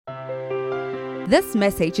This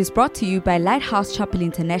message is brought to you by Lighthouse Chapel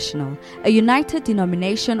International, a united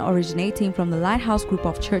denomination originating from the Lighthouse Group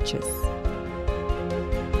of Churches.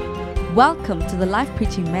 Welcome to the live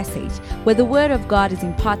preaching message, where the Word of God is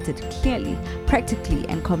imparted clearly, practically,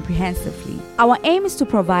 and comprehensively. Our aim is to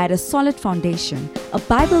provide a solid foundation, a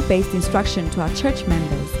Bible-based instruction to our church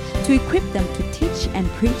members, to equip them to teach and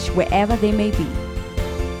preach wherever they may be.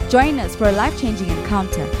 Join us for a life-changing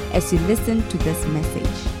encounter as you listen to this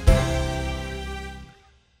message.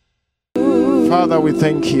 Father, we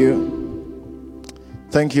thank you.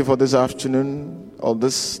 Thank you for this afternoon or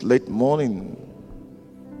this late morning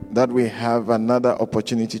that we have another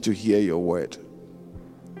opportunity to hear your word.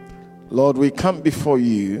 Lord, we come before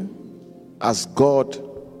you as God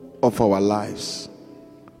of our lives.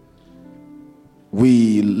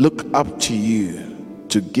 We look up to you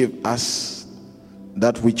to give us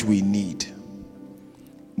that which we need.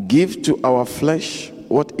 Give to our flesh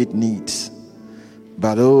what it needs.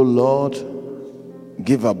 But, oh Lord,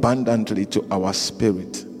 give abundantly to our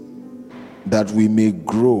spirit, that we may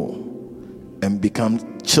grow and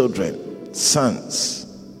become children, sons,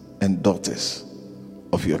 and daughters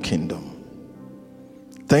of your kingdom.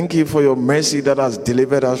 Thank you for your mercy that has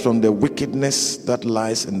delivered us from the wickedness that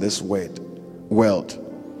lies in this world.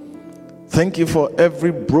 Thank you for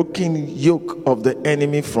every broken yoke of the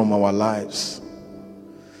enemy from our lives.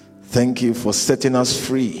 Thank you for setting us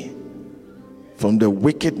free from the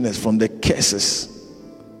wickedness, from the curses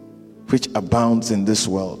which abounds in this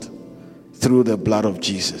world through the blood of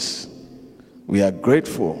Jesus. We are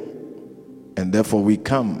grateful, and therefore we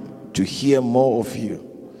come to hear more of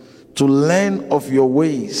you, to learn of your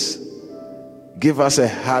ways. Give us a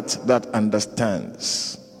heart that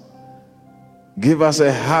understands. Give us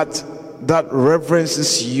a heart that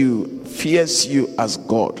reverences you, fears you as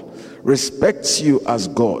God, respects you as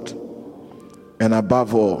God, and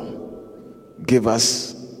above all, give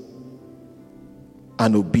us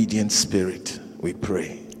an obedient spirit, we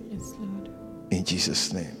pray. Yes, Lord. In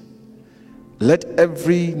Jesus' name. Let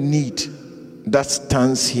every need that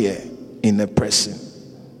stands here in a person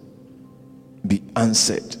be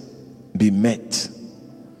answered, be met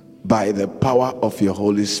by the power of your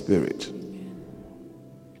Holy Spirit.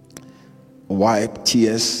 Wipe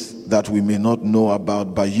tears that we may not know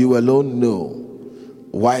about, but you alone know.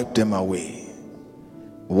 Wipe them away.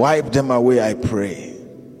 Wipe them away, I pray.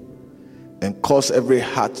 And cause every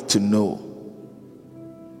heart to know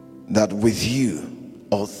that with you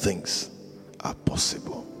all things are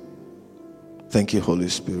possible. Thank you, Holy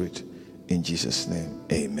Spirit. In Jesus' name,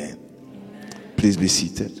 amen. Please be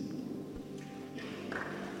seated.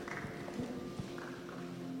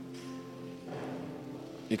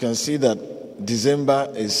 You can see that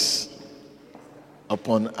December is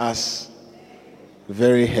upon us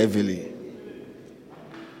very heavily.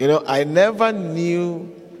 You know, I never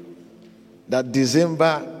knew that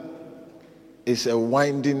December is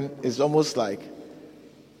it's almost like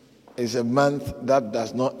it's a month that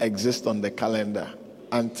does not exist on the calendar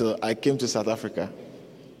until I came to South Africa.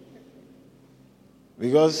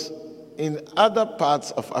 Because in other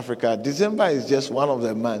parts of Africa, December is just one of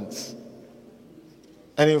the months.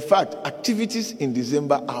 And in fact, activities in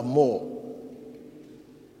December are more.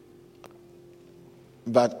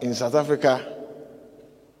 But in South Africa,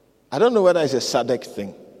 I don't know whether it's a SADC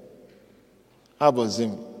thing. How about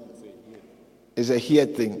Zim? It's a here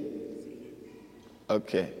thing.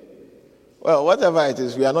 Okay. Well, whatever it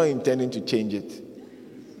is, we are not intending to change it.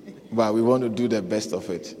 But we want to do the best of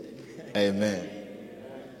it. Amen.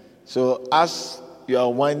 So as you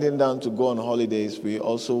are winding down to go on holidays, we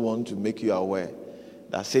also want to make you aware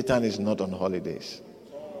that Satan is not on holidays.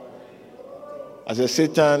 I said,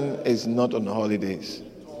 Satan is not on holidays.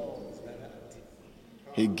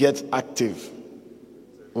 He gets active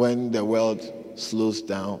when the world slows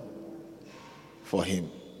down for him.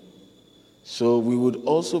 So we would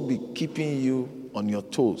also be keeping you on your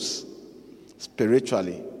toes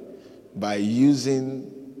spiritually by using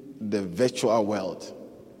the virtual world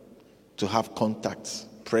to have contacts,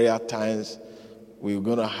 prayer times. We're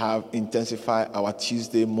going to intensify our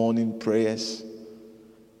Tuesday morning prayers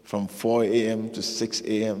from 4 a.m. to 6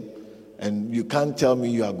 a.m. And you can't tell me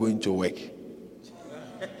you are going to work.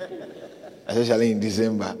 Especially in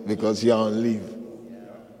December, because you're on leave.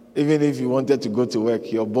 Even if you wanted to go to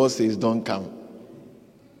work, your boss says don't come.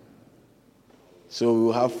 So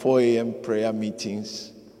we'll have 4 a.m. prayer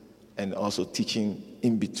meetings and also teaching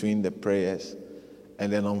in between the prayers.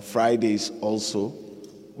 And then on Fridays also,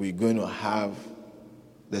 we're going to have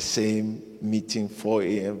the same meeting, 4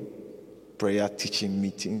 a.m. prayer teaching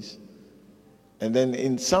meetings. And then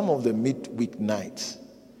in some of the midweek nights,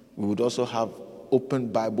 we would also have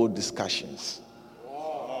open Bible discussions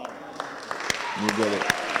You get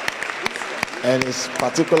it? And it's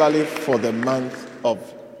particularly for the month of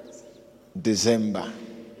December,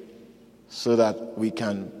 so that we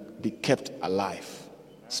can be kept alive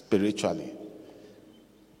spiritually.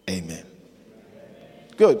 Amen.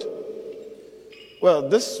 Good. Well,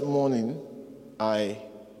 this morning, I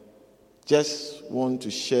just want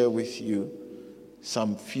to share with you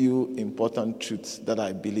some few important truths that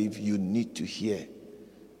I believe you need to hear,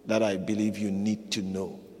 that I believe you need to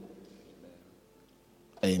know.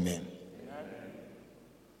 Amen.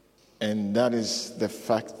 And that is the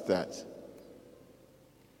fact that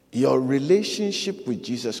your relationship with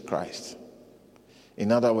Jesus Christ,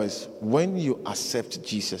 in other words, when you accept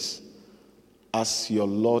Jesus as your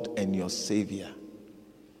Lord and your Savior,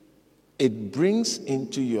 it brings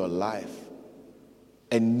into your life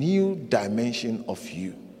a new dimension of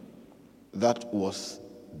you that was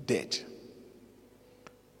dead,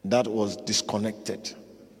 that was disconnected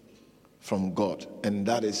from God, and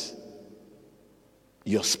that is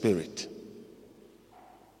your spirit.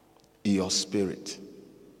 Your spirit.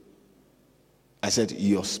 I said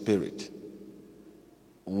your spirit.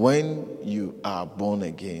 When you are born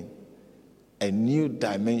again, a new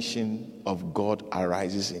dimension of God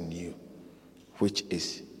arises in you, which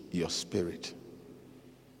is your spirit.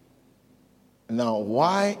 Now,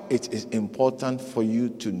 why it is important for you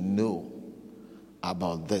to know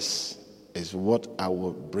about this is what I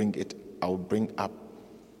will bring up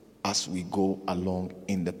as we go along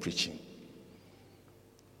in the preaching.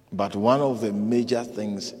 But one of the major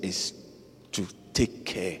things is to take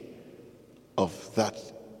care of that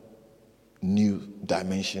new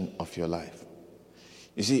dimension of your life.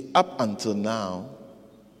 You see, up until now,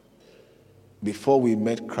 before we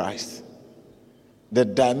met Christ, the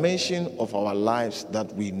dimension of our lives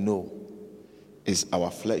that we know is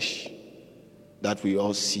our flesh, that we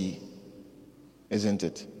all see, isn't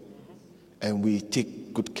it? And we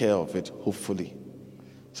take good care of it, hopefully.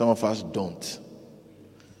 Some of us don't.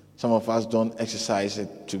 Some of us don't exercise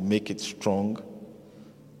it to make it strong.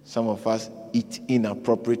 Some of us eat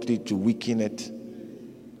inappropriately to weaken it.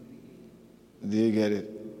 Do you get it?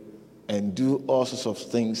 And do all sorts of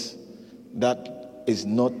things that is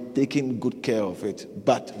not taking good care of it.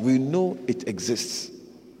 But we know it exists.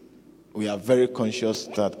 We are very conscious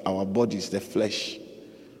that our body is the flesh.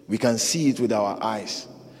 We can see it with our eyes.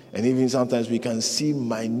 And even sometimes we can see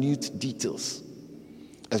minute details,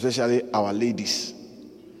 especially our ladies,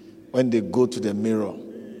 when they go to the mirror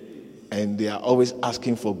and they are always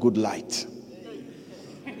asking for good light.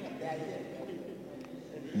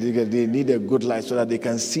 They need a good light so that they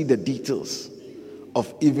can see the details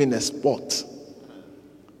of even a spot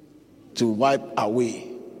to wipe away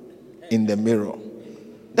in the mirror.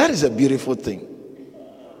 That is a beautiful thing.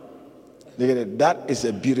 That is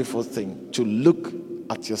a beautiful thing, to look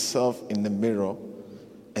at yourself in the mirror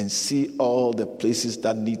and see all the places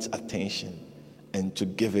that needs attention and to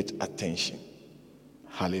give it attention.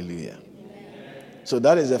 Hallelujah. So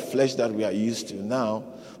that is the flesh that we are used to. Now,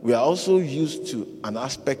 we are also used to an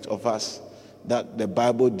aspect of us that the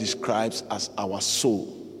Bible describes as our soul,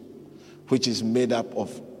 which is made up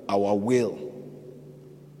of our will,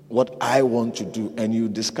 what I want to do. And you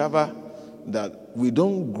discover that we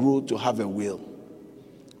don't grow to have a will.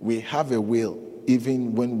 We have a will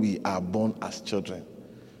even when we are born as children.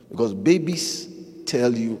 Because babies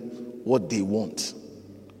tell you what they want,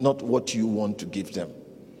 not what you want to give them.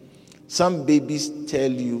 Some babies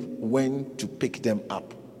tell you when to pick them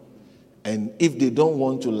up. And if they don't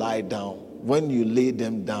want to lie down, when you lay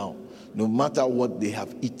them down, no matter what they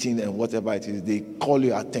have eaten and whatever it is, they call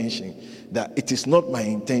your attention that it is not my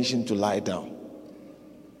intention to lie down.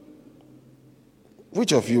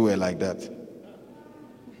 Which of you were like that?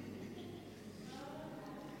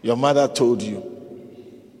 Your mother told you.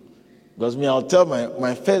 Because me, I'll tell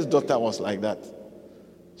my first daughter was like that.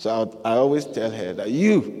 So I always tell her that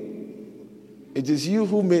it is you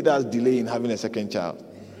who made us delay in having a second child.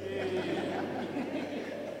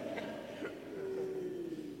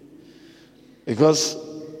 Because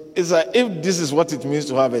it's like, if this is what it means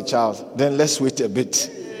to have a child, then let's wait a bit.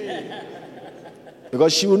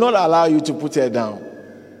 Because she will not allow you to put her down.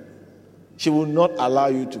 She will not allow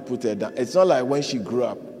you to put her down. It's not like when she grew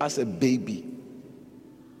up as a baby.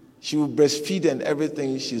 She will breastfeed and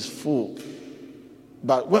everything, she's full.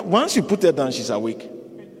 But once you put her down, she's awake.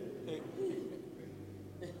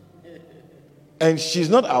 And she's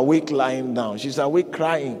not awake lying down. She's awake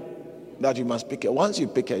crying that you must pick her. Once you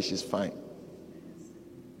pick her, she's fine.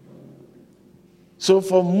 So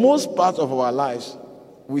for most part of our lives,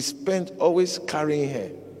 we spent always carrying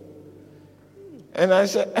her. And I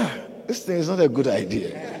said, this thing is not a good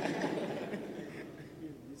idea.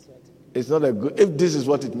 It's not a good, if this is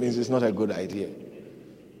what it means, it's not a good idea.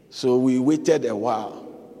 So we waited a while.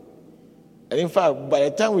 And in fact, by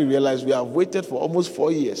the time we realized, we have waited for almost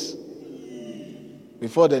 4 years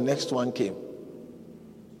before the next one came.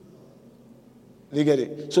 You get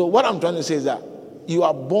it? So what I'm trying to say is that you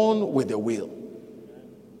are born with a will.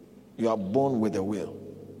 You are born with a will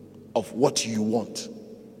of what you want,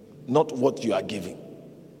 not what you are giving.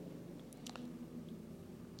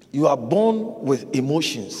 You are born with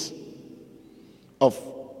emotions of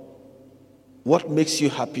what makes you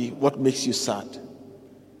happy, what makes you sad.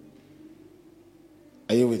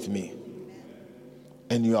 Are you with me?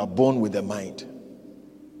 And you are born with a mind,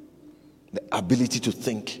 the ability to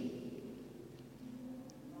think,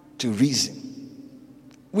 to reason.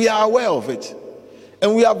 We are aware of it.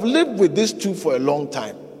 And we have lived with these two for a long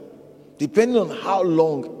time. Depending on how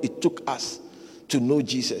long it took us to know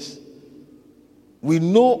Jesus. We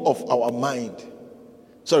know of our mind.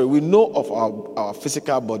 We know of our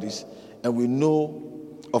physical bodies, and we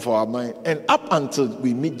know of our mind. And up until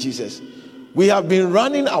we meet Jesus, we have been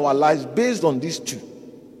running our lives based on these two.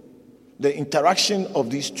 The interaction of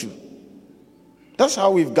these two. That's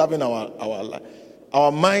how we've governed our life.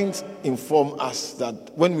 Our minds inform us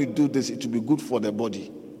that when we do this, it will be good for the body.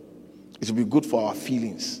 It will be good for our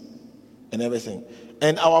feelings and everything.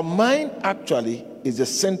 And our mind actually is the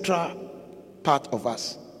central part of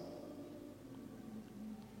us.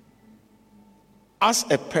 As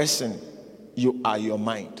a person, you are your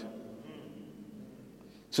mind.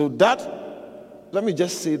 So that, let me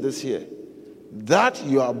just say this here. That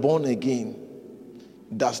you are born again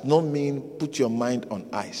does not mean put your mind on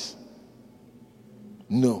ice.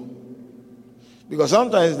 No. Because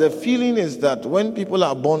sometimes the feeling is that when people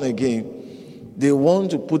are born again, they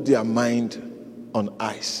want to put their mind on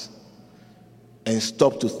ice and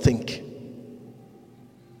stop to think.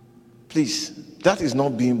 Please, that is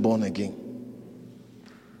not being born again.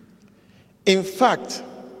 In fact,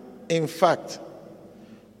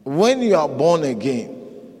 when you are born again,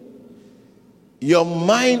 your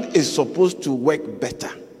mind is supposed to work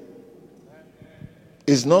better.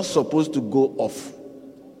 It's not supposed to go off.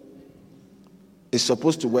 It's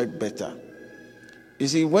supposed to work better. You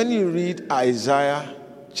see, when you read Isaiah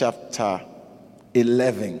chapter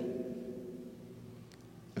 11,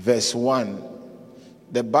 verse 1,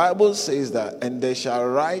 the Bible says that, and there shall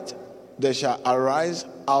arise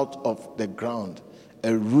out of the ground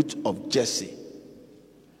a root of Jesse,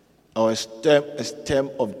 or a stem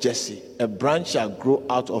of Jesse. A branch shall grow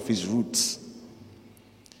out of his roots.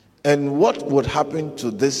 And what would happen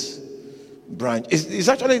to this branch? It's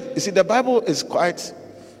actually, you see, the Bible is quite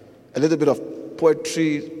a little bit of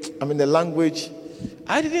poetry. I mean, the language.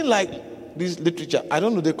 I didn't like this literature. I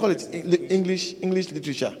don't know, they call it English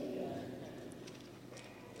literature.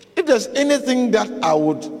 If there's anything that I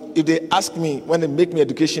would, if they ask me when they make me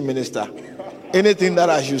education minister, anything that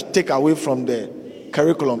I should take away from the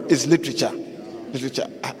curriculum is literature.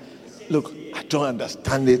 Look, I don't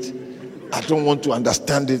understand it. I don't want to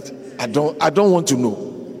understand it. I don't want to know.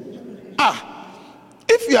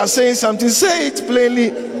 If you are saying something, say it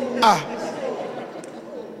plainly.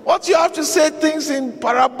 What you have to say things in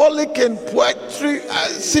parabolic and poetry,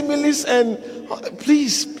 similes, and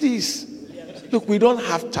please. Look, we don't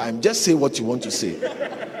have time. Just say what you want to say.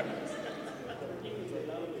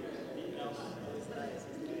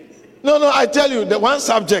 No, I tell you, the one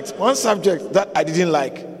subject that I didn't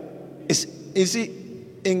like is, you see,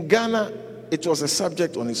 in Ghana, it was a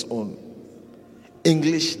subject on its own.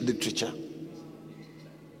 English literature.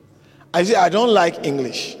 I say I don't like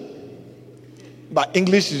English, but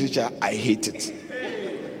English literature, I hate it.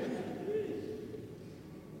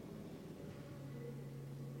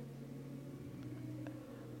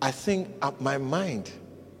 I think my mind,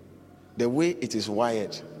 the way it is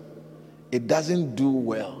wired, it doesn't do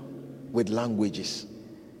well with languages.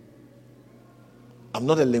 I'm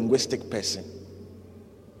not a linguistic person.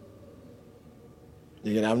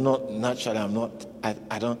 I'm not naturally,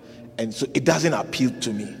 I don't, and so it doesn't appeal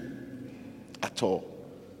to me at all.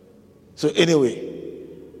 So anyway,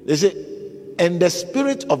 they say, and the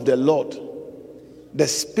Spirit of the Lord, the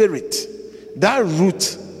Spirit, that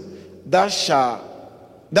root,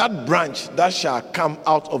 that branch that shall come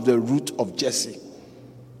out of the root of Jesse.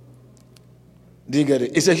 Do you get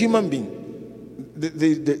it? It's a human being.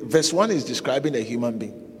 The verse 1 is describing a human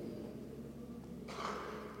being.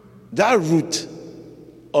 That root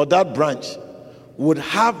or that branch would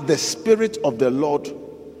have the Spirit of the Lord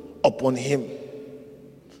upon him.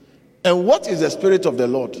 And what is the Spirit of the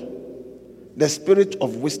Lord? The Spirit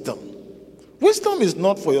of wisdom. Wisdom is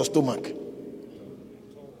not for your stomach.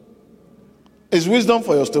 Is wisdom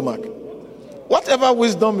for your stomach? Whatever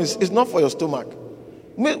wisdom is not for your stomach.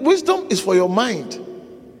 Wisdom is for your mind.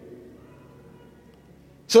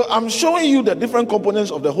 So I'm showing you the different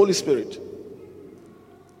components of the Holy Spirit.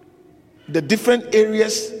 The different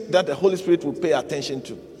areas that the Holy Spirit will pay attention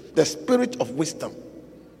to. The spirit of wisdom,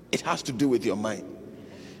 it has to do with your mind.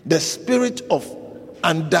 The spirit of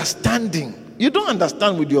understanding. You don't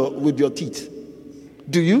understand with your teeth.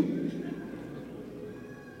 Do you?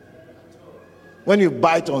 When you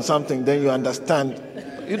bite on something, then you understand.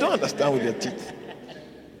 You don't understand with your teeth.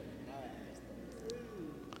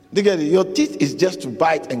 Your teeth is just to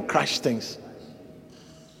bite and crush things.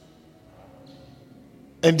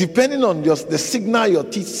 And depending on the signal your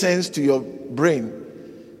teeth sends to your brain,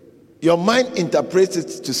 your mind interprets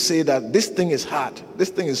it to say that this thing is hard, this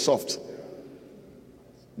thing is soft.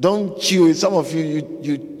 Don't chew it. Some of you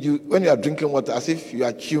when you are drinking water, as if you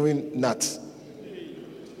are chewing nuts.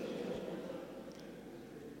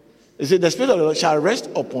 You see, the Spirit of the Lord shall rest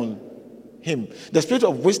upon him. The spirit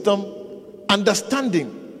of wisdom,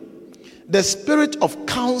 understanding. The spirit of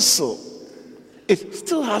counsel. It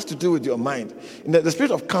still has to do with your mind. The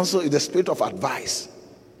spirit of counsel is the spirit of advice.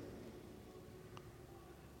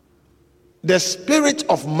 The spirit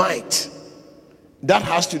of might, that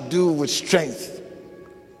has to do with strength,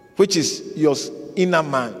 which is your inner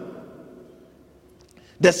man.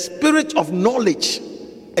 The spirit of knowledge,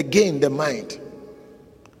 again, the mind.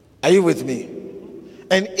 Are you with me?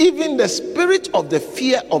 And even the spirit of the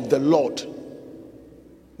fear of the Lord.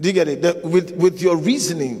 Do you get it? With your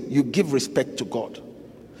reasoning, you give respect to God.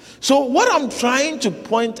 So what I'm trying to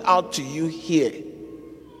point out to you here,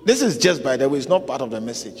 this is just, by the way, it's not part of the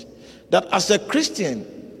message, that as a Christian,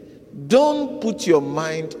 don't put your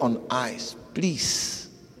mind on ice, please,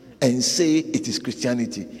 and say it is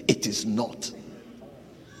Christianity. It is not.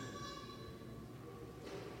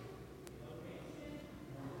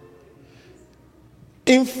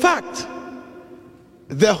 In fact,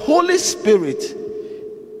 the Holy Spirit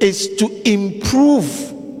is to improve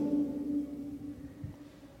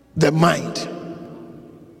the mind.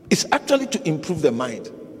 It's actually to improve the mind.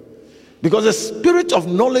 Because the spirit of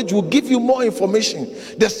knowledge will give you more information.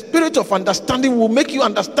 The spirit of understanding will make you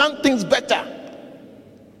understand things better.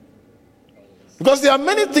 Because there are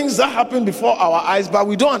many things that happen before our eyes, but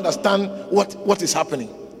we don't understand what is happening.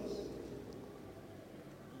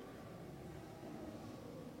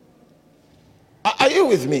 Are you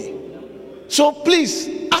with me? So please,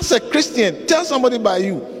 as a Christian, tell somebody by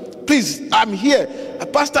you, please, I'm here. A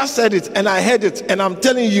pastor said it and I heard it, and I'm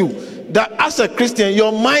telling you that as a Christian,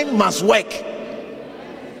 your mind must work.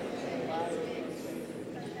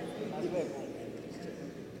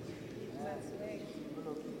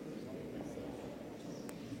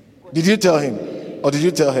 Did you tell him or did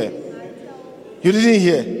you tell her? You didn't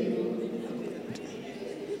hear.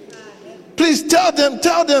 Please tell them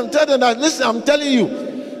that, listen, I'm telling you,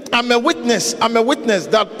 I'm a witness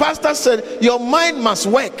that pastor said your mind must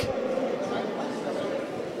work.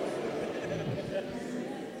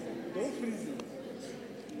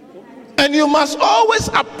 And you must always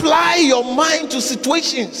apply your mind to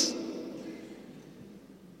situations.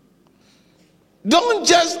 Don't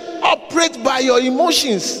just operate by your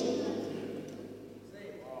emotions.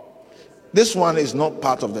 This one is not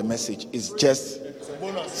part of the message. It's just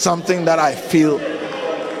something that I feel.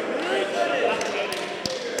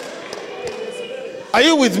 Are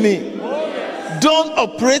you with me? Don't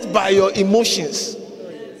operate by your emotions.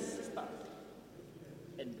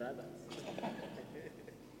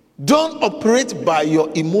 Don't operate by your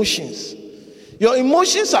emotions. Your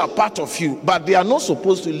emotions are part of you, but they are not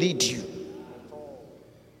supposed to lead you.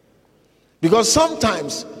 Because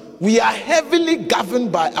sometimes we are heavily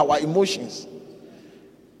governed by our emotions.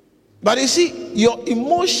 But you see, your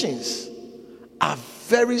emotions are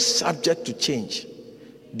very subject to change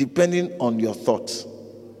depending on your thoughts.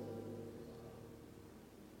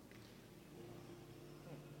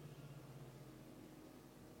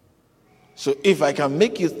 So if I can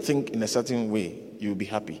make you think in a certain way, you'll be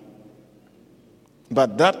happy.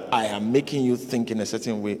 But that I am making you think in a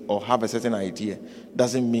certain way or have a certain idea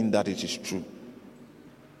doesn't mean that it is true.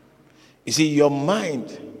 You see, your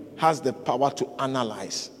mind has the power to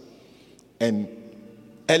analyze and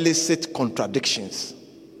elicit contradictions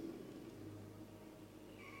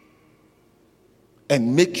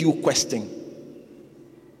and make you question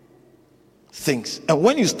things. And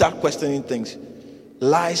when you start questioning things,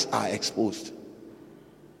 lies are exposed.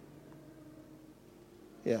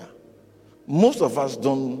 Yeah. Most of us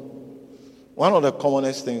don't. One of the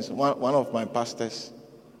commonest things, one of my pastors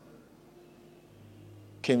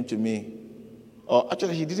came to me, or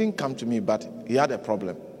actually he didn't come to me, but he had a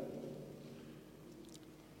problem.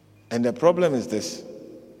 And the problem is this.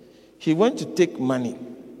 He went to take money,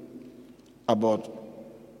 about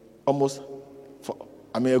almost,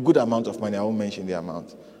 a good amount of money. I won't mention the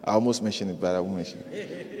amount. I almost mentioned it, but I won't mention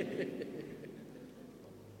it.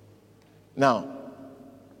 Now,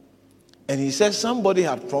 and he said somebody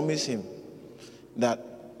had promised him that,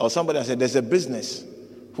 or somebody had said there's a business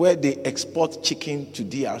where they export chicken to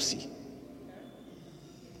DRC.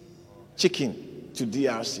 Chicken to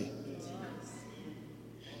DRC.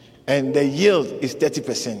 And the yield is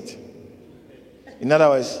 30%. In other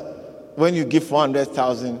words, when you give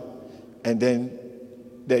 400,000 and then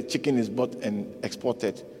the chicken is bought and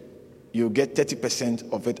exported, you get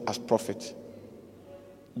 30% of it as profit.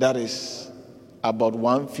 That is about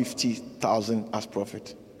 150,000 as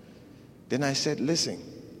profit. Then I said, listen.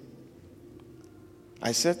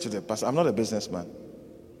 I said to the pastor, I'm not a businessman,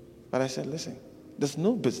 but I said, listen, there's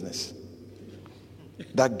no business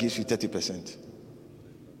that gives you 30%.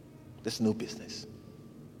 There's no business.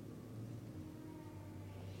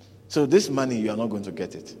 So this money, you are not going to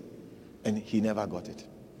get it. And he never got it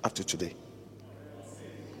up to today.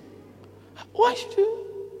 Why should you?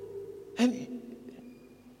 And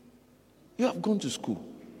you have gone to school.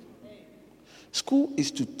 School is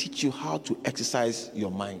to teach you how to exercise your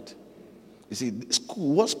mind. You see,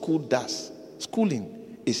 what school does,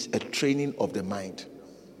 schooling is a training of the mind.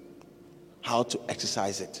 How to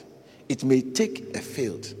exercise it. It may take a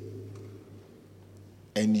field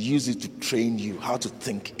and use it to train you how to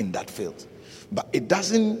think in that field. But it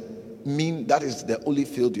doesn't mean that is the only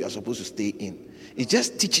field you are supposed to stay in. It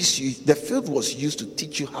just teaches you, the field was used to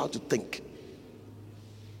teach you how to think.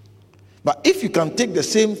 But if you can take the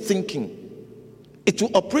same thinking, it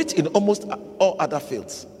will operate in almost all other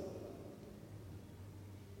fields.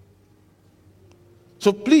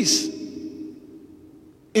 So please,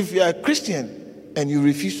 if you are a Christian and you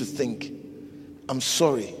refuse to think, I'm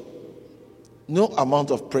sorry. No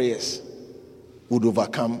amount of prayers would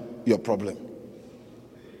overcome your problem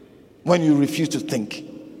when you refuse to think.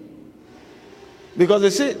 Because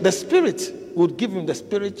they say the Spirit would give him the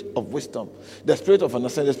spirit of wisdom, the spirit of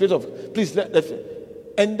understanding, the spirit of, please,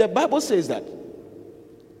 and the Bible says that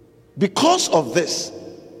because of this,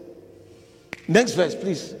 next verse,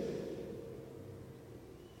 please.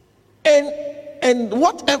 And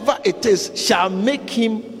whatever it is shall make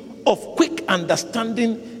him of quick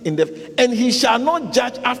understanding and he shall not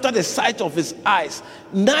judge after the sight of his eyes,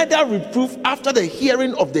 neither reprove after the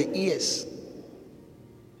hearing of the ears.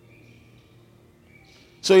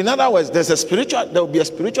 So in other words, there will be a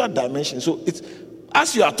spiritual dimension. So it's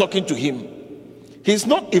as you are talking to him, he's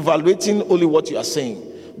not evaluating only what you are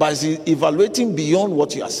saying, but he's evaluating beyond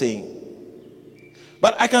what you are saying.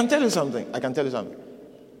 But I can tell you something.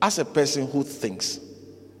 As a person who thinks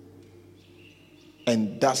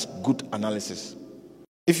and does good analysis,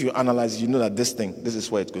 if you analyze, you know that this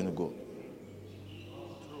is where it's going to go.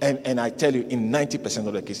 And I tell you, in 90%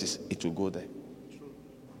 of the cases, it will go there.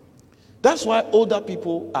 That's why older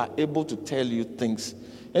people are able to tell you things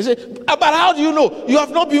and say, but how do you know? You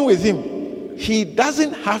have not been with him. He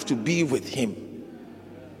doesn't have to be with him.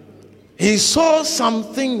 He saw some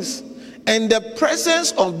things, and the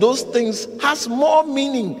presence of those things has more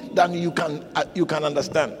meaning than you can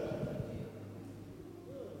understand.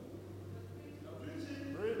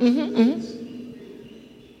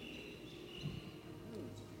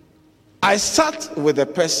 I sat with a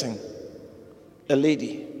person, a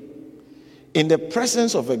lady, in the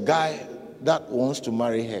presence of a guy that wants to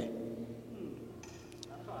marry her.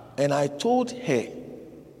 And I told her,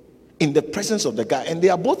 in the presence of the guy, and they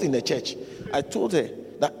are both in the church, I told her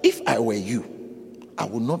that if I were you, I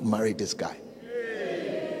would not marry this guy.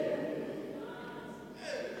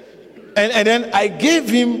 And then I gave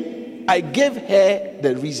her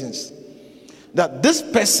the reasons that this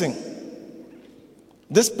person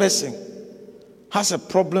has a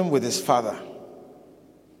problem with his father.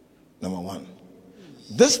 Number one,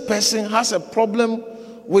 this person has a problem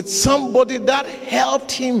with somebody that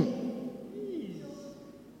helped him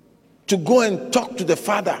to go and talk to the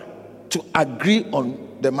father to agree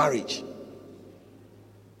on the marriage.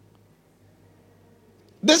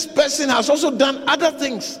 This person has also done other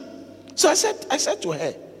things. So I said to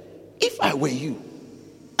her, if I were you,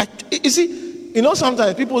 you see,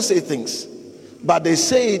 sometimes people say things, but they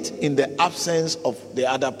say it in the absence of the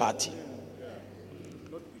other party.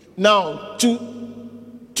 Now,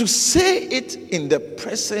 to say it in the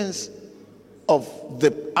presence of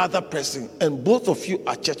the other person, and both of you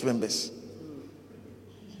are church members,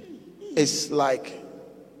 it's like,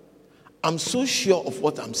 I'm so sure of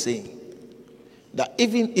what I'm saying that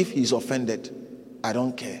even if he's offended, I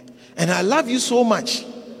don't care. And I love you so much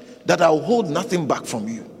that I'll hold nothing back from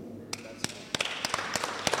you.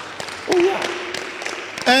 Oh, yeah.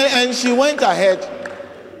 And she went ahead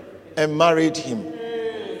and married him.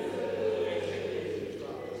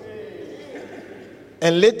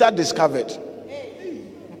 And later discovered,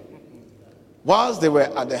 whilst they were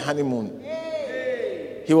at the honeymoon,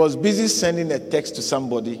 he was busy sending a text to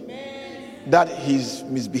somebody that he's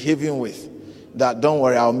misbehaving with, that don't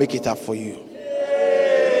worry, I'll make it up for you.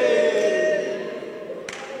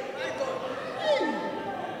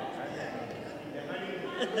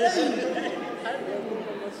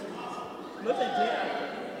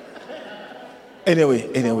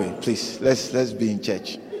 Anyway, please, let's be in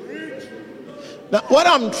church. Now, what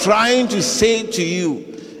I'm trying to say to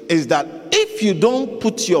you is that if you don't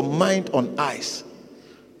put your mind on ice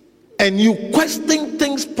and you question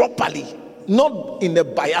things properly, not in a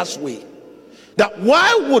biased way, that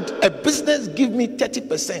why would a business give me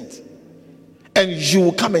 30% and you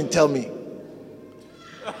will come and tell me?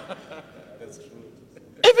 That's true.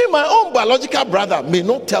 Even my own biological brother may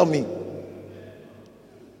not tell me.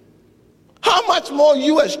 How much more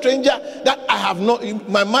you, a stranger that I have not,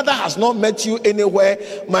 my mother has not met you anywhere,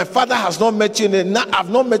 my father has not met you, I've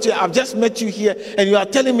not met you, I've just met you here, and you are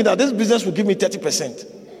telling me that this business will give me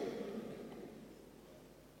 30%.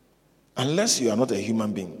 Unless you are not a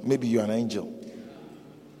human being, maybe you are an angel.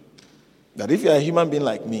 That if you are a human being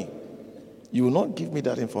like me, you will not give me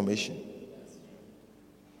that information.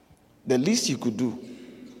 The least you could do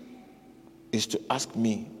is to ask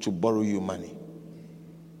me to borrow you money.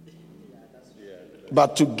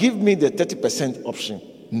 But to give me the 30% option,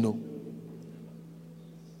 no.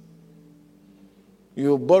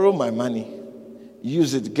 You borrow my money,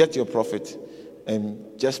 use it, get your profit,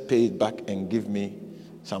 and just pay it back and give me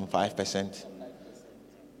some 5%.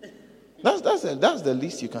 That's the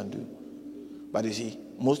least you can do. But you see,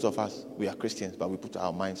 most of us, we are Christians, but we put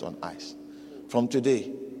our minds on ice. From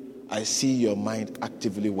today, I see your mind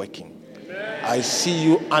actively working. Amen. I see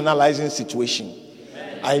you analyzing situation.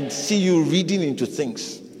 I see you reading into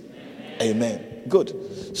things. Amen.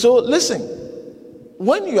 Good. So listen,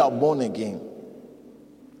 when you are born again,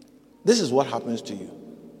 this is what happens to you.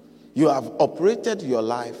 You have operated your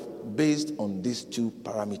life based on these two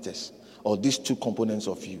parameters or these two components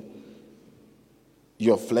of you.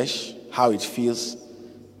 Your flesh, how it feels.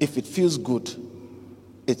 If it feels good,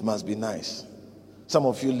 it must be nice. Some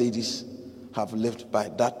of you ladies have lived by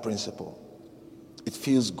that principle. It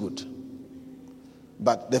feels good.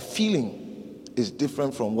 But the feeling is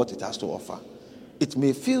different from what it has to offer. It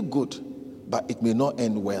may feel good, but it may not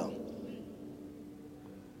end well.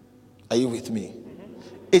 Are you with me?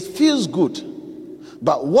 It feels good,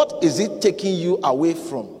 but what is it taking you away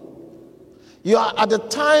from? You are at the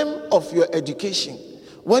time of your education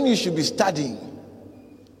when you should be studying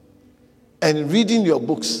and reading your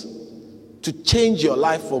books to change your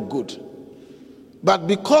life for good. But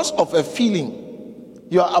because of a feeling,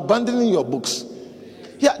 you are abandoning your books.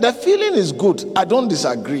 Yeah, the feeling is good. I don't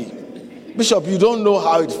disagree. Bishop, you don't know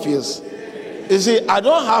how it feels. You see, I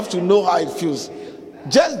don't have to know how it feels.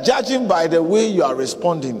 Just judging by the way you are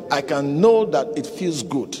responding, I can know that it feels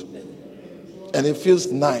good. And it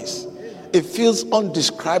feels nice. It feels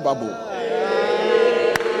undescribable.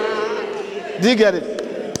 Do you get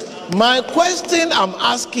it? My question I'm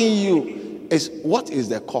asking you is, what is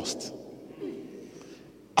the cost?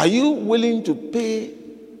 Are you willing to pay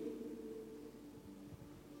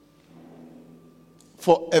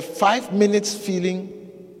for a 5 minutes feeling,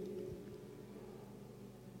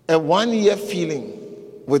 a 1 year feeling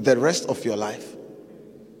with the rest of your life?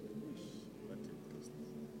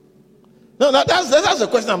 No, that's the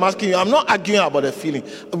question I'm asking you. I'm not arguing about the feeling.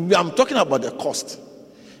 I'm talking about the cost.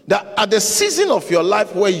 That at the season of your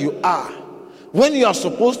life where you are, when you are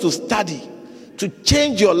supposed to study to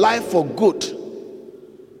change your life for good,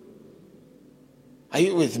 are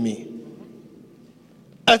you with me?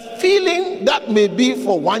 A feeling that may be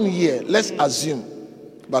for 1 year, let's assume,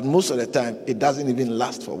 but most of the time it doesn't even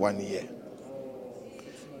last for 1 year.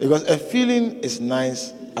 Because a feeling is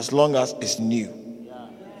nice as long as it's new.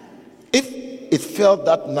 If it felt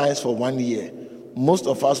that nice for 1 year, most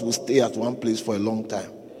of us will stay at one place for a long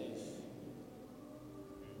time.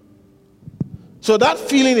 So that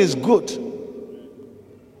feeling is good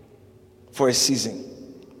for a season.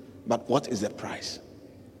 But what is the price?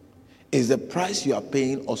 Is the price you are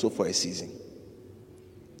paying also for a season?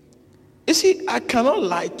 You see, I cannot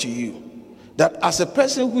lie to you that as a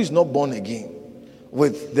person who is not born again,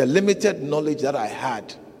 with the limited knowledge that I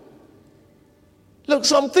had, look,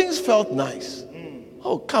 some things felt nice.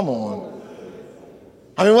 Oh, come on.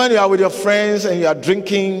 I mean, when you are with your friends and you are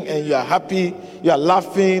drinking and you are happy, you are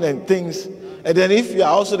laughing and things, and then if you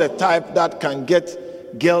are also the type that can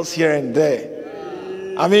get girls here and there,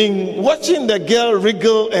 I mean, watching the girl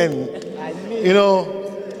wriggle and,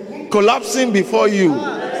 collapsing before you.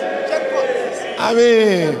 I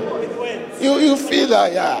mean, you feel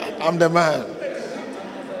like, yeah, I'm the man.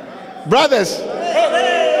 Brothers.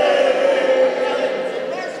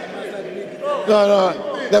 No.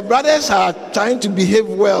 The brothers are trying to behave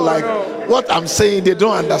well, like what I'm saying, they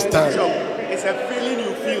don't understand. It's a feeling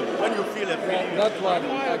you feel when you feel a feeling. That one,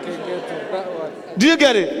 I can get it. That one. Do you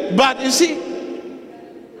get it? But you see,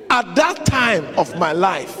 at that time of my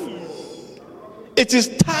life, it is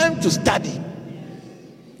time to study.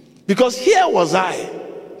 Because here was I,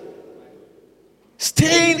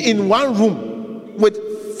 staying in one room with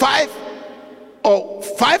five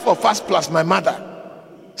of us plus my mother,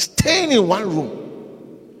 staying in one room.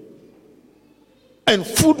 And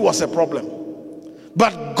food was a problem.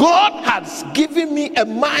 But God has given me a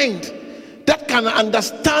mind that can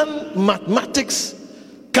understand mathematics,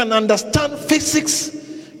 can understand physics,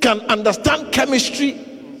 can understand chemistry,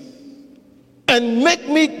 and make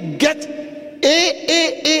me get A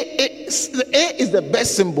is the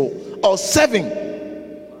best symbol, or 7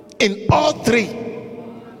 in all 3.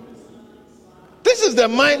 This is the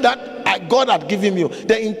mind that God had given me.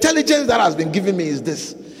 The intelligence that has been given me is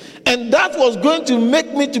this. And that was going to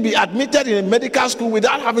make me to be admitted in a medical school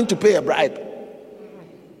without having to pay a bribe.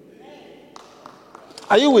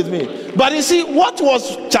 Are you with me? But you see, what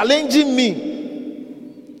was challenging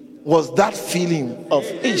me was that feeling of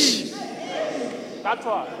ish. That's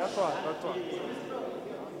why.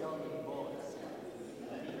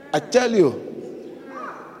 I tell you,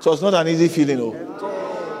 so it's not an easy feeling.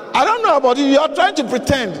 I don't know about you. You are trying to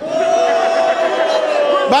pretend.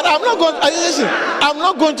 But I'm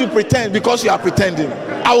not going to pretend because you are pretending.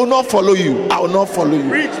 I will not follow you. I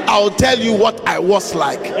will tell you what I was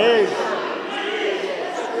like.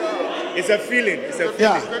 It's a feeling.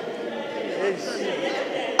 Yeah.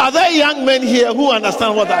 Are there young men here who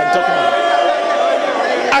understand what I'm talking about?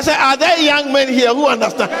 I said, are there young men here who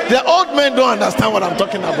understand? The old men don't understand what I'm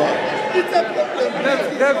talking about.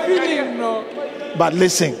 The feeling, no. But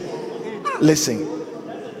listen.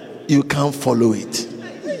 You can't follow it.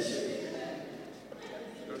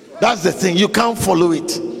 That's the thing. You can't follow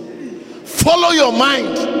it. Follow your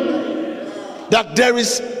mind that there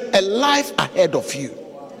is a life ahead of you.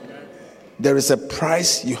 There is a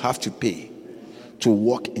price you have to pay to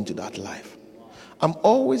walk into that life. I'm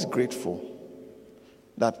always grateful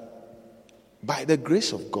that by the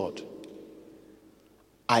grace of God,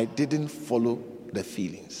 I didn't follow the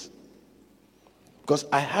feelings. Because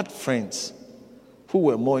I had friends who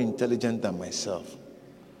were more intelligent than myself,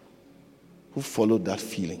 who followed that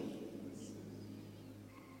feeling.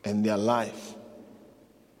 And their life,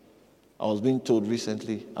 I was being told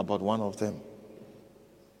recently about one of them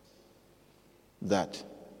that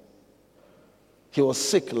he was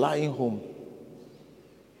sick, lying home,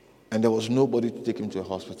 and there was nobody to take him to a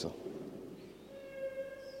hospital.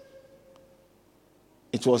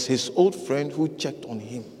 It was his old friend who checked on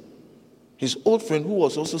him. His old friend who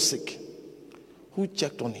was also sick, who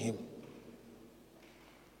checked on him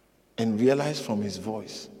and realized from his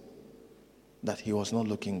voice that he was not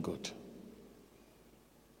looking good,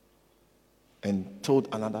 and told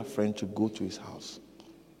another friend to go to his house.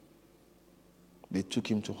 They took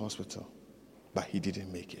him to hospital, but he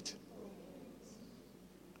didn't make it.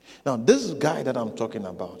 Now, this guy that I'm talking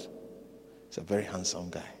about is a very handsome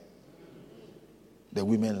guy. The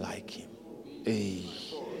women like him. Hey,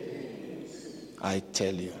 I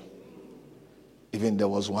tell you, even there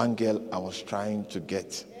was one girl I was trying to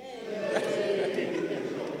get.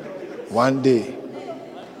 One day,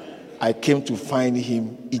 I came to find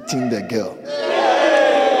him eating the girl.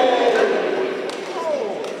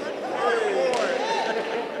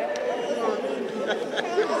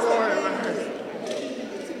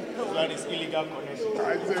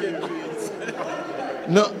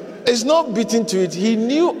 No, it's not beaten to it. He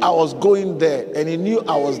knew I was going there and he knew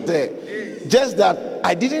I was there. Just that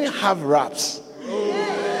I didn't have raps.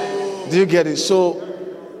 Do you get it? So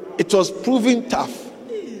it was proving tough.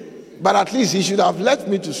 But at least he should have left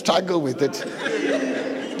me to struggle with it.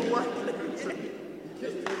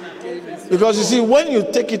 Because you see, when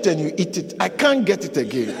you take it and you eat it, I can't get it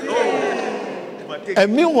again.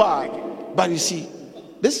 And meanwhile, but you see,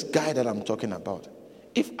 this guy that I'm talking about,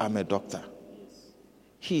 if I'm a doctor,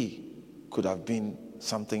 he could have been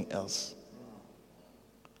something else.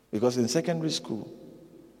 Because in secondary school,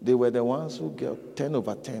 they were the ones who got 10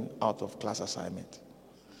 over 10 out of class assignment.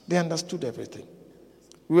 They understood everything.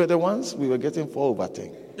 We were the ones, we were getting 4 over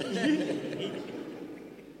 10.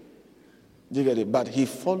 You get it? But he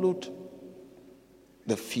followed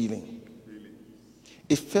the feeling.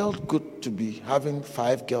 It felt good to be having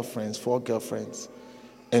 5 girlfriends, 4 girlfriends,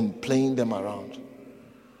 and playing them around.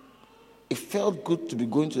 It felt good to be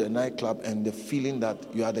going to a nightclub and the feeling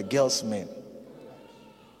that you are the girl's man.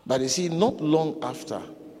 But you see, not long after,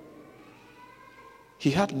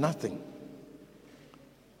 he had nothing.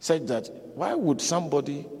 Said that, why would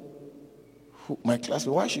somebody, my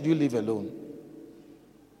classmate, why should you live alone?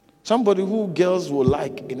 Somebody who girls will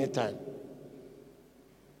like anytime.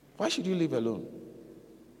 Why should you live alone?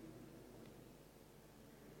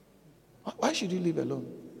 Why should you live alone?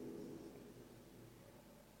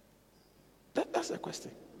 That's the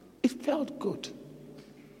question. It felt good.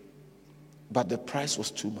 But the price was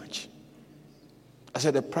too much. I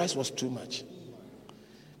said the price was too much.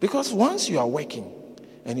 Because once you are working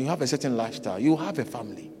and you have a certain lifestyle, you have a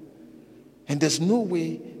family. And there's no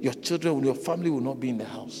way your children, your family will not be in the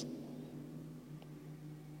house.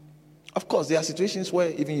 Of course, there are situations where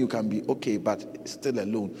even you can be okay, but still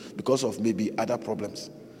alone because of maybe other problems.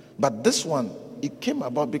 But this one, it came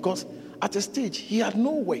about because at a stage, he had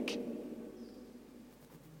no work.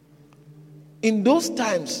 In those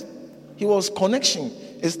times, he was connection.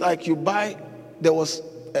 It's like you buy, there was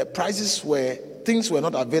prices where things were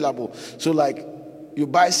not available. So like you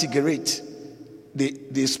buy cigarette,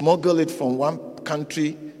 they smuggle it from one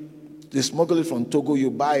country, they smuggle it from Togo,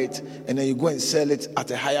 you buy it, and then you go and sell it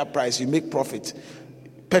at a higher price, you make profit.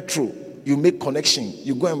 Petrol, you make connection.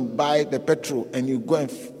 You go and buy the petrol and you go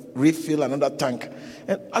and refill another tank.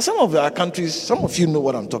 And some of our countries, some of you know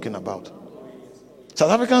what I'm talking about.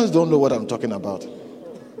 South Africans don't know what I'm talking about.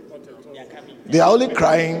 They are only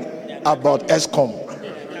crying about ESCOM.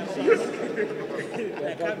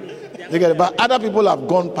 But other people have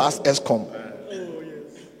gone past ESCOM,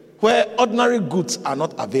 where ordinary goods are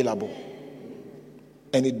not available.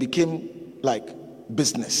 And it became like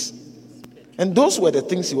business. And those were the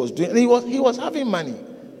things he was doing. And he was having money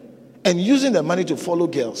and using the money to follow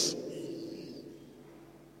girls.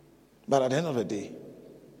 But at the end of the day,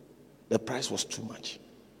 the price was too much.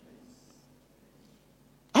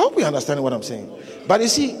 I hope you understand what I'm saying. But you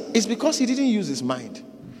see, it's because he didn't use his mind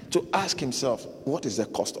to ask himself, what is the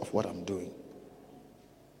cost of what I'm doing?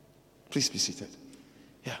 Please be seated.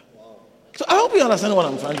 Yeah. So I hope you understand what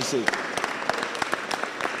I'm trying to say.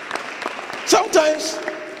 Sometimes,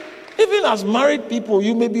 even as married people,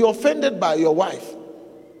 you may be offended by your wife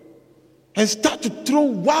and start to throw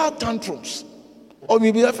wild tantrums. Or you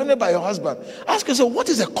may be offended by your husband. Ask yourself, what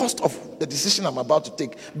is the cost of the decision I'm about to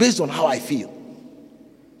take based on how I feel?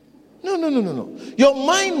 No. Your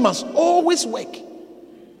mind must always work.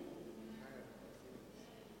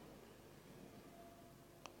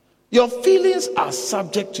 Your feelings are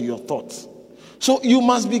subject to your thoughts. So you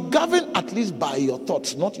must be governed at least by your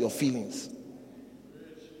thoughts, not your feelings.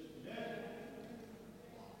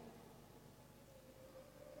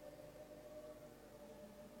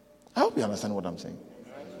 I hope you understand what I'm saying.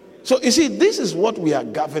 So you see, this is what we are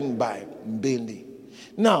governed by mainly.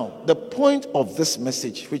 Now, the point of this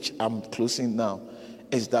message, which I'm closing now,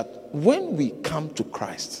 is that when we come to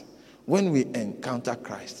Christ, when we encounter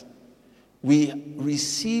Christ, we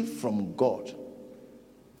receive from God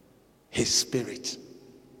His Spirit.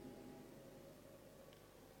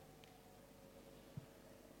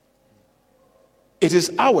 It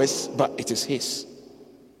is ours, but it is His.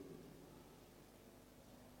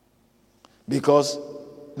 Because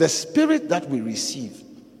the Spirit that we receive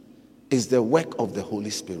is the work of the Holy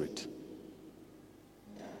Spirit.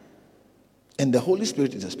 And the Holy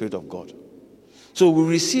Spirit is the Spirit of God. So we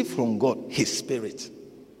receive from God His Spirit.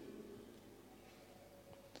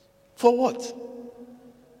 For what?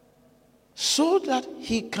 So that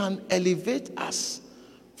He can elevate us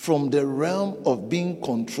from the realm of being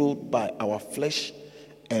controlled by our flesh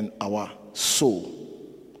and our soul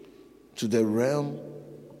to the realm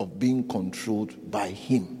of being controlled by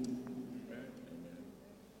Him.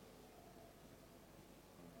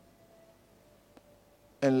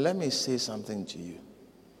 And let me say something to you.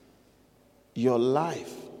 Your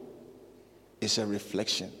life is a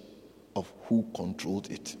reflection of who controlled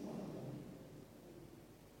it.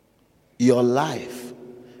 Your life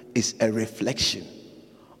is a reflection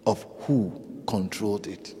of who controlled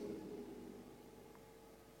it.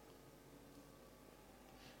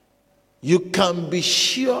 You can be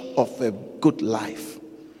sure of a good life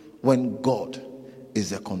when God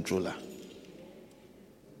is the controller.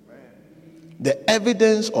 The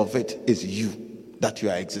evidence of it is you, that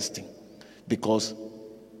you are existing. Because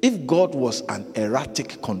if God was an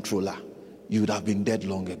erratic controller, you would have been dead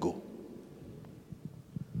long ago.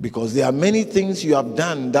 Because there are many things you have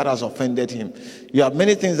done that has offended Him. You have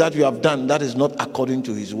many things that you have done that is not according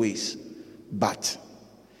to His ways. But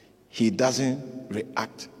he doesn't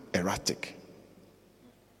react erratic.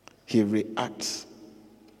 He reacts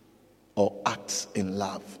or acts in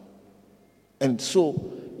love. And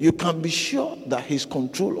so you can be sure that his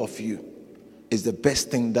control of you is the best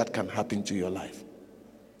thing that can happen to your life.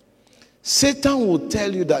 Satan will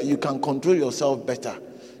tell you that you can control yourself better,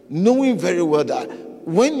 knowing very well that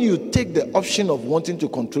when you take the option of wanting to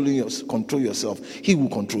control yourself, he will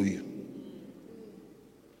control you.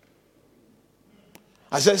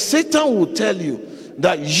 I said, Satan will tell you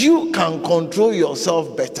that you can control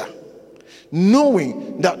yourself better,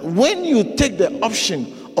 knowing that when you take the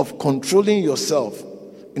option of controlling yourself,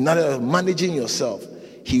 in other words, managing yourself,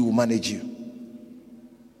 he will manage you.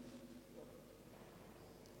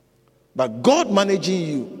 But God managing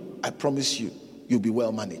you, I promise you, you'll be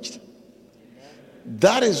well managed.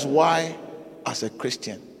 That is why, as a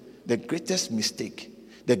Christian, the greatest mistake,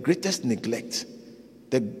 the greatest neglect,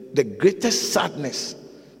 the greatest sadness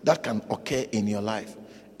that can occur in your life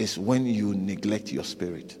is when you neglect your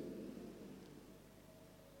spirit.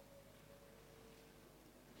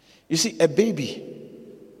 You see, a baby,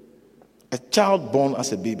 a child born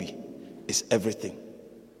as a baby is everything.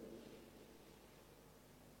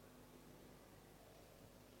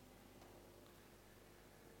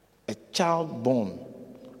 A child born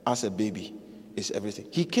as a baby is everything.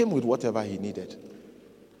 He came with whatever he needed.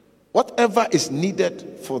 Whatever is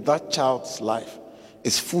needed for that child's life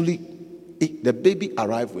is fully, the baby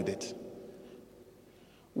arrived with it.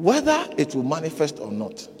 Whether it will manifest or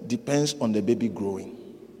not depends on the baby growing.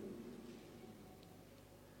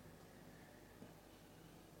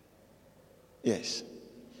 Yes.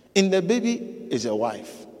 In the baby is a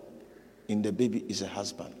wife. In the baby is a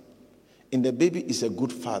husband. In the baby is a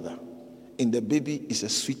good father. In the baby is a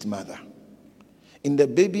sweet mother. In the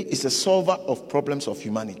baby is a solver of problems of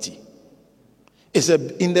humanity.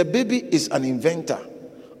 In the baby is an inventor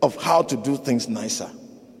of how to do things nicer.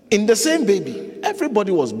 In the same baby,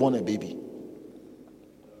 everybody was born a baby.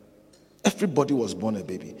 Everybody was born a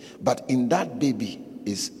baby. But in that baby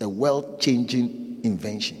is a world-changing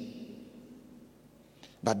invention.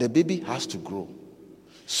 But the baby has to grow.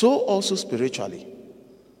 So also spiritually,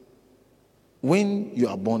 when you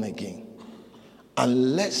are born again,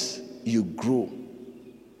 unless you grow,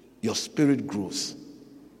 your spirit grows.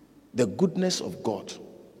 The goodness of God,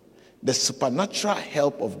 the supernatural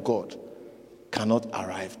help of God cannot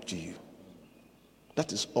arrive to you.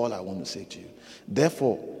 That is all I want to say to you.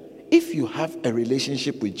 Therefore, if you have a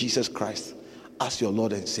relationship with Jesus Christ as your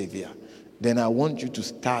Lord and Savior, then I want you to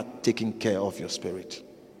start taking care of your spirit.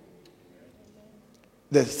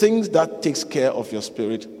 The things that takes care of your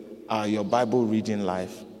spirit are your Bible reading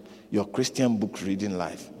life, your Christian book reading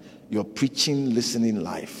life, your preaching, listening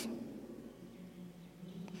life,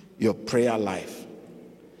 your prayer life,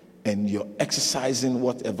 and your exercising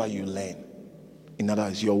whatever you learn. In other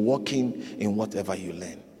words, you're walking in whatever you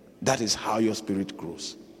learn. That is how your spirit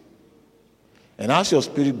grows. And as your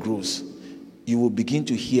spirit grows, you will begin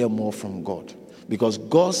to hear more from God, because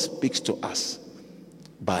God speaks to us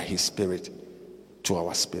by his spirit to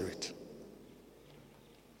our spirit.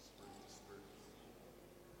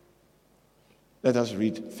 Let us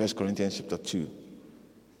read 1 Corinthians chapter 2.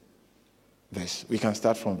 We can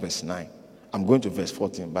start from verse 9. I'm going to verse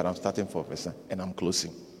 14, but I'm starting from verse 9 and I'm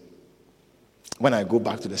closing. When I go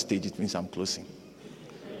back to the stage, it means I'm closing.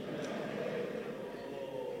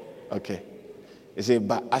 Okay. It says,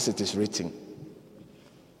 but as it is written,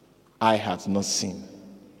 eye hath not seen,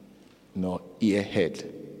 nor ear heard.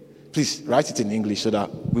 Please write it in English so that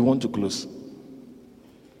we want to close.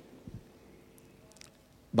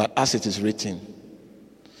 But as it is written,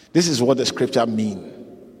 this is what the scripture means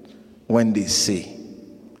when they say,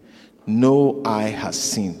 no eye has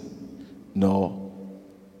seen, nor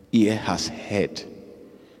ear has heard,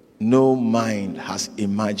 no mind has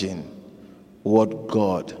imagined what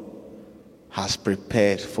God has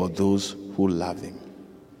prepared for those who love him.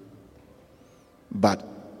 But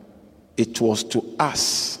it was to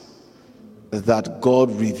us that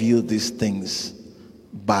God revealed these things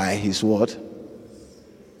by his word.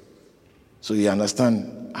 So you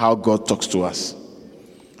understand how God talks to us.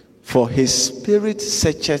 For his spirit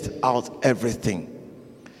searcheth out everything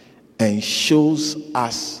and shows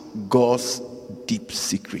us God's deep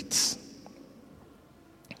secrets.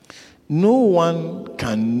 No one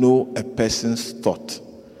can know a person's thought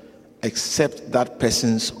except that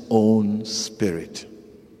person's own spirit.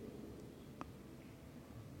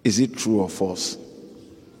 Is it true or false?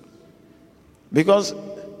 Because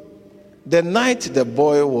the night the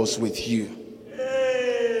boy was with you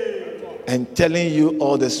and telling you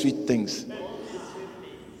all the sweet things,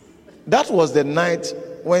 that was the night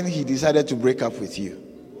when he decided to break up with you.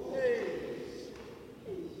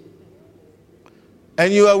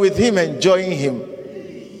 And you are with him, enjoying him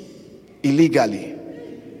illegally,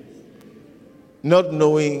 not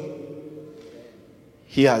knowing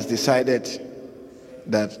he has decided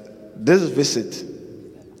that this visit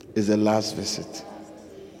is the last visit.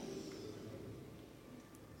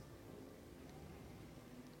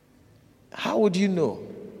 How would you know?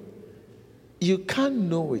 You can't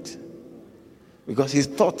know it because his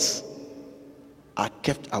thoughts are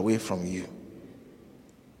kept away from you.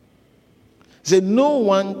 Say, no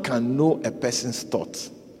one can know a person's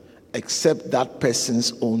thoughts except that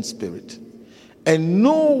person's own spirit. And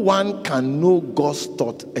no one can know God's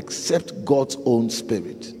thought except God's own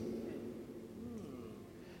spirit.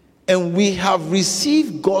 And we have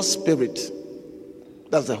received God's spirit.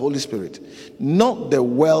 That's the Holy Spirit, not the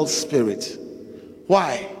world spirit.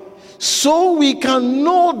 Why? So we can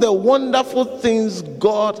know the wonderful things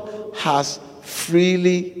God has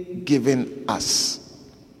freely given us.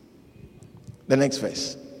 The next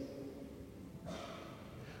verse.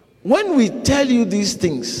 When we tell you these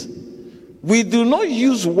things, we do not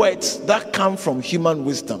use words that come from human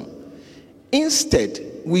wisdom. Instead,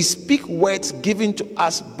 we speak words given to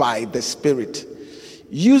us by the Spirit,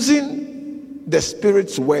 using the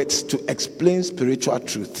Spirit's words to explain spiritual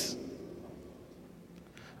truths.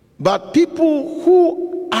 But people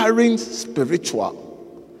who aren't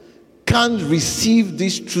spiritual can't receive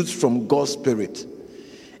these truths from God's Spirit.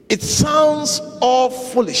 It sounds all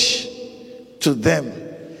foolish to them,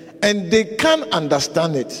 and they can't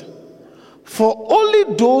understand it. For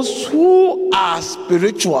only those who are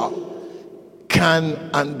spiritual can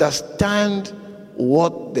understand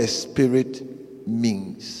what the Spirit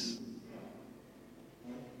means.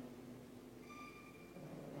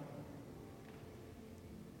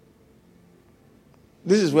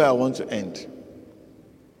 This is where I want to end.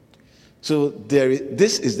 So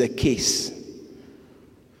this is the case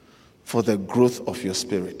for the growth of your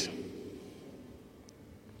spirit.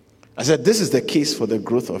 I said, this is the case for the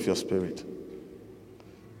growth of your spirit.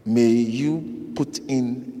 May you put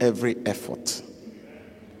in every effort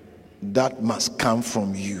that must come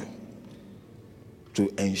from you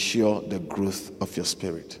to ensure the growth of your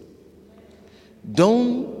spirit.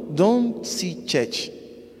 Don't see church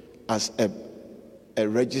as a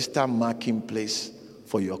register marking place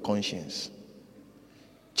for your conscience.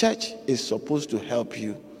 Church is supposed to help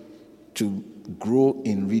you to grow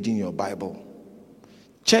in reading your Bible.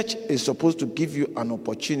 Church is supposed to give you an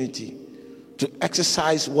opportunity to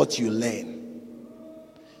exercise what you learn.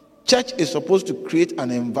 Church is supposed to create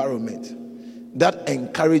an environment that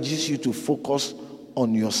encourages you to focus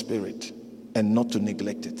on your spirit and not to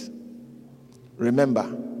neglect it.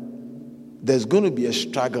 Remember, there's going to be a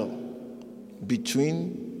struggle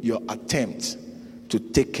between your attempt to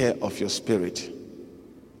take care of your spirit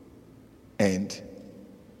and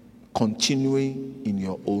continuing in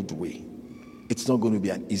your old way. It's not going to be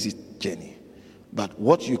an easy journey. But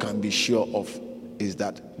what you can be sure of is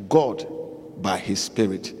that God, by His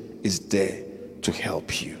Spirit, is there to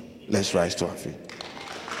help you. Let's rise to our feet.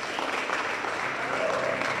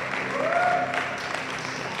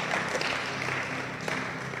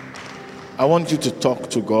 I want you to talk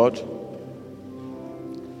to God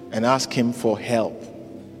and ask Him for help.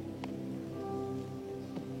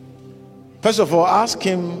 First of all, ask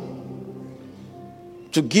Him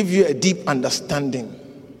to give you a deep understanding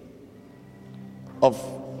of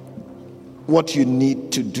what you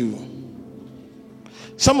need to do.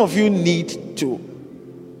 Some of you need to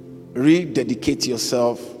rededicate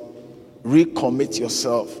yourself, recommit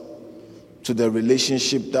yourself to the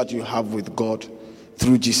relationship that you have with God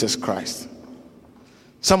through Jesus Christ.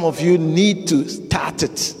 Some of you need to start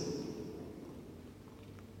it.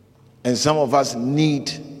 And some of us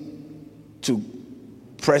need to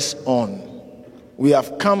press on. We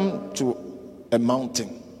have come to a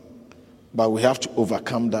mountain, but we have to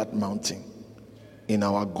overcome that mountain in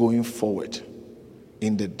our going forward,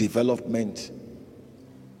 in the development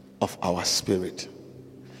of our spirit.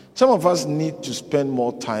 Some of us need to spend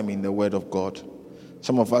more time in the Word of God.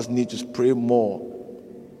 Some of us need to pray more.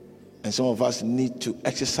 And some of us need to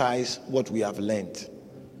exercise what we have learned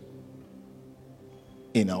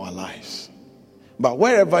in our lives. But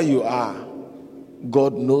wherever you are,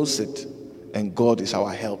 God knows it, and God is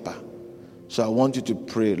our helper. So I want you to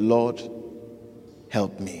pray, Lord,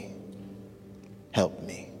 help me. Help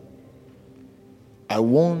me. I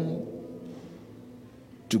want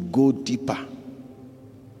to go deeper,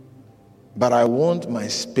 but I want my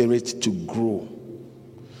spirit to grow.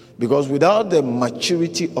 Because without the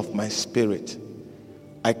maturity of my spirit,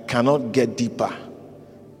 I cannot get deeper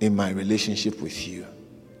in my relationship with you.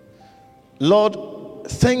 Lord,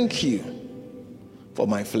 thank you for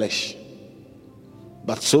my flesh.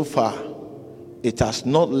 But so far, it has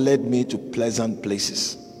not led me to pleasant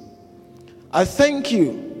places. I thank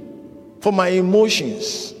you for my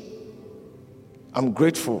emotions. I'm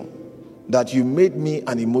grateful that you made me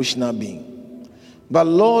an emotional being. But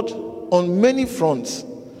Lord, on many fronts,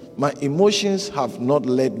 my emotions have not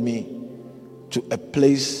led me to a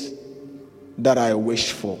place that I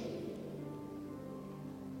wish for.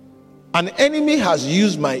 An enemy has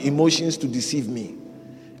used my emotions to deceive me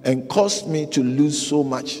and caused me to lose so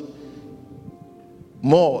much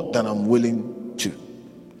more than I'm willing to.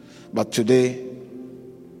 But today,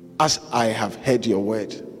 as I have heard your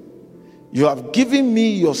word, you have given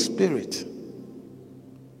me your spirit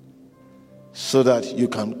so that you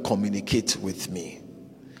can communicate with me,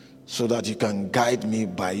 so that you can guide me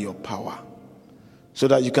by your power, so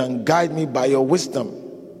that you can guide me by your wisdom,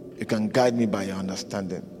 you can guide me by your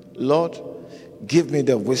understanding. Lord, give me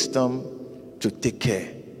the wisdom to take care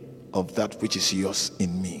of that which is yours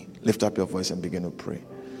in me. Lift up your voice and begin to pray.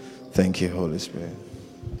 Thank you, Holy Spirit.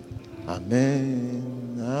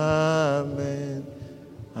 Amen. Amen.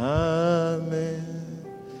 Amen.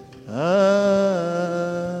 Amen.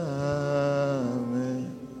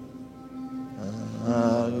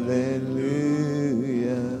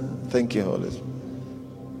 Hallelujah. Thank you, Holy Spirit.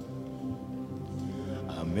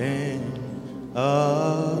 Amen.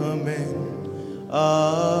 Amen.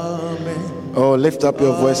 Amen. Oh, lift up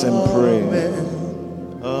your voice and pray. Amen.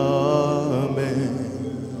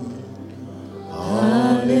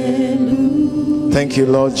 Hallelujah. Thank you,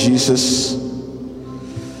 Lord Jesus.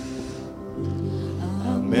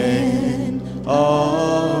 Amen.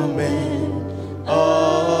 Amen.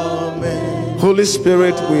 Amen. Holy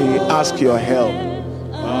Spirit, we ask your help.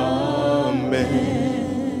 Amen.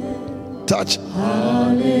 Touch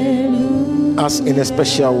us in a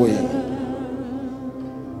special way.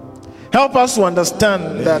 Help us to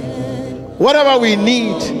understand that whatever we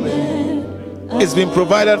need is being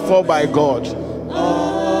provided for by God.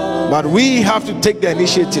 But we have to take the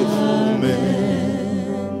initiative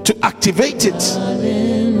to activate it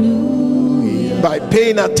by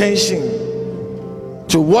paying attention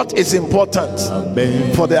to what is important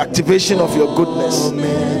for the activation of your goodness.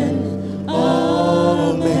 Amen.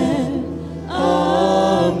 Amen.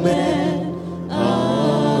 Amen.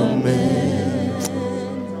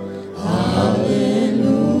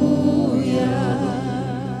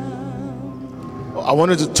 I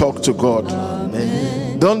wanted to talk to God.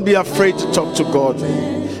 Don't be afraid to talk to God.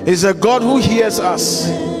 He's a God who hears us,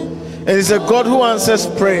 and He's a God who answers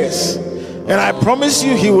prayers. And I promise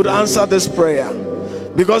you, He would answer this prayer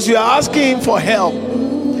because you are asking Him for help.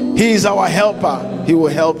 He is our helper. He will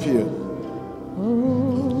help you.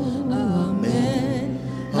 Amen.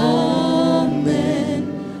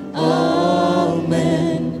 Amen.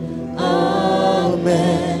 Amen.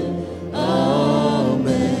 Amen.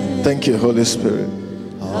 Amen. Thank you, Holy Spirit.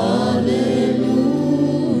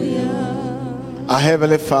 Our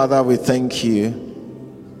Heavenly Father, we thank you.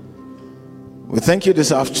 We thank you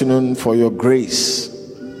this afternoon for your grace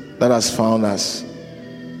that has found us.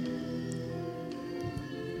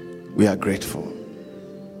 We are grateful.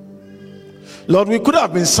 Lord, we could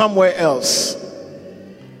have been somewhere else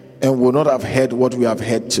and would not have heard what we have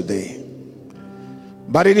heard today.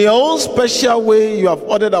 But in your own special way, you have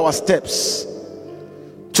ordered our steps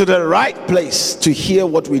to the right place to hear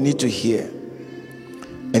what we need to hear.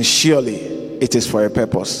 And surely it is for a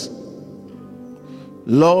purpose.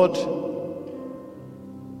 Lord,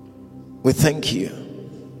 we thank you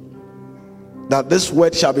that this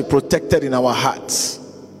word shall be protected in our hearts.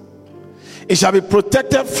 It shall be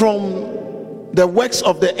protected from the works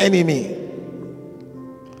of the enemy.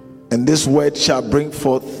 And this word shall bring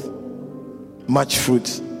forth much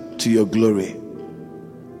fruit to your glory.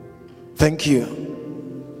 Thank you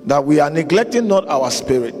that we are neglecting not our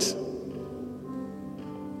spirit,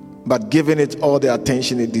 but giving it all the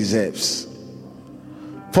attention it deserves.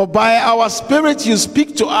 For by our spirit you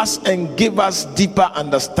speak to us and give us deeper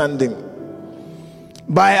understanding.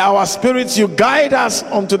 By our spirit you guide us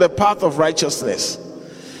onto the path of righteousness.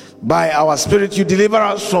 By our spirit you deliver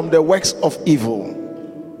us from the works of evil.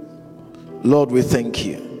 Lord, we thank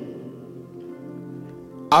you.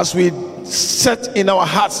 As we set in our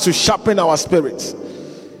hearts to sharpen our spirits,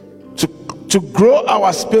 to grow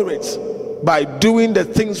our spirits by doing the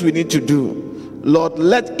things we need to do, Lord,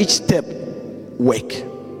 let each step work.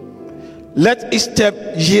 Let each step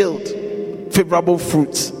yield favorable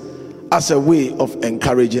fruits as a way of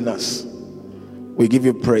encouraging us. We give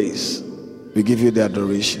you praise. We give you the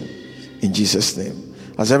adoration in Jesus' name.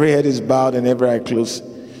 As every head is bowed and every eye closed,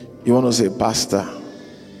 you want to say, Pastor,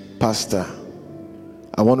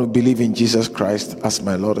 I want to believe in Jesus Christ as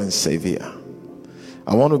my Lord and Savior.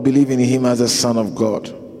 I want to believe in him as the Son of God.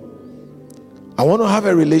 I want to have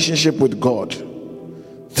a relationship with God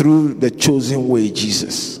through the chosen way,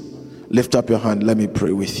 Jesus. Lift up your hand. Let me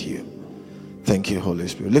pray with you. Thank you, Holy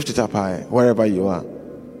Spirit. Lift it up high, wherever you are.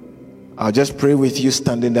 I'll just pray with you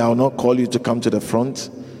standing there. I'll not call you to come to the front.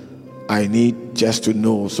 I need just to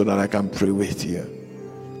know so that I can pray with you.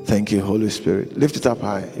 Thank you, Holy Spirit. Lift it up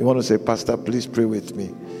high. You want to say, Pastor, please pray with me.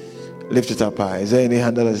 Lift it up high. Is there any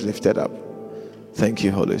hand that is lifted up? Thank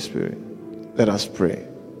you, Holy Spirit. Let us pray.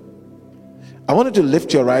 I want you to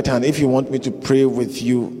lift your right hand. If you want me to pray with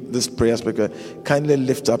you this prayer speaker, kindly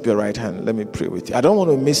lift up your right hand. Let me pray with you. I don't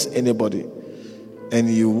want to miss anybody. And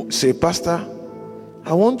you say, Pastor,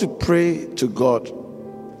 I want to pray to God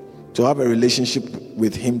to have a relationship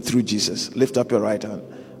with him through Jesus. Lift up your right hand.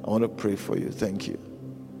 I want to pray for you. Thank you.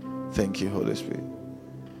 Thank you, Holy Spirit.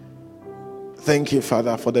 Thank you,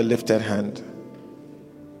 Father, for the lifted hand.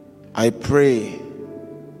 I pray.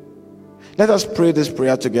 Let us pray this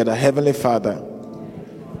prayer together. Heavenly Father,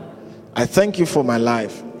 I thank you for my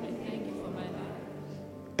life.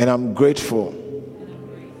 And I'm grateful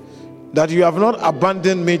that you have not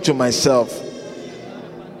abandoned me to myself,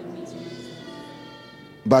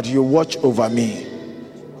 but you watch over me.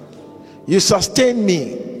 You sustain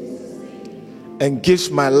me and gives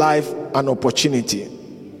my life an opportunity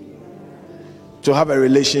to have a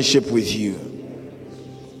relationship with you.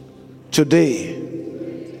 Today,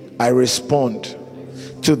 I respond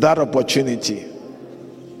to that opportunity,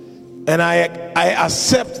 and I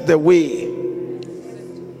accept the way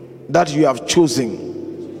that you have chosen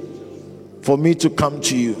for me to come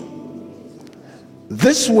to you.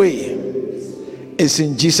 This way is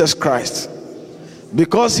in Jesus Christ,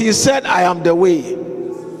 because he said, I am the way.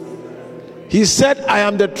 He said, I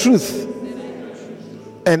am the truth,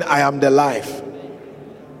 and I am the life.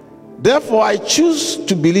 Therefore, I choose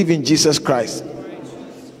to believe in Jesus Christ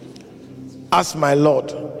as my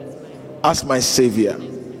Lord, as my Savior,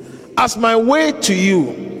 as my way to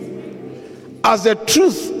you, as the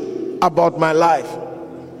truth about my life,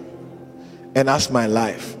 and as my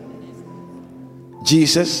life.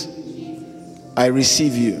 Jesus, I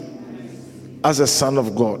receive you as a Son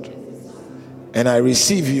of God, and I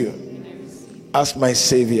receive you as my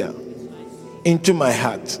Savior into my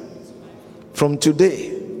heart. From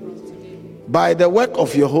today, by the work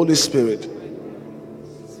of your Holy Spirit,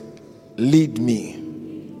 lead me.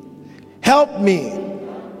 Help me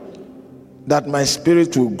that my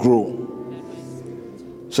spirit will grow,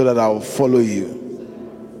 so that I will follow you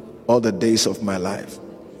all the days of my life.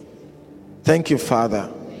 Thank you,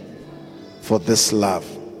 Father, for this love.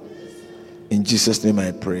 In Jesus' name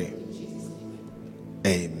I pray.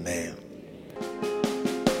 Amen.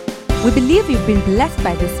 We believe you've been blessed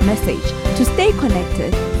by this message. To stay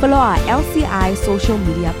connected, follow our LCI social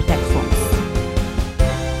media platforms.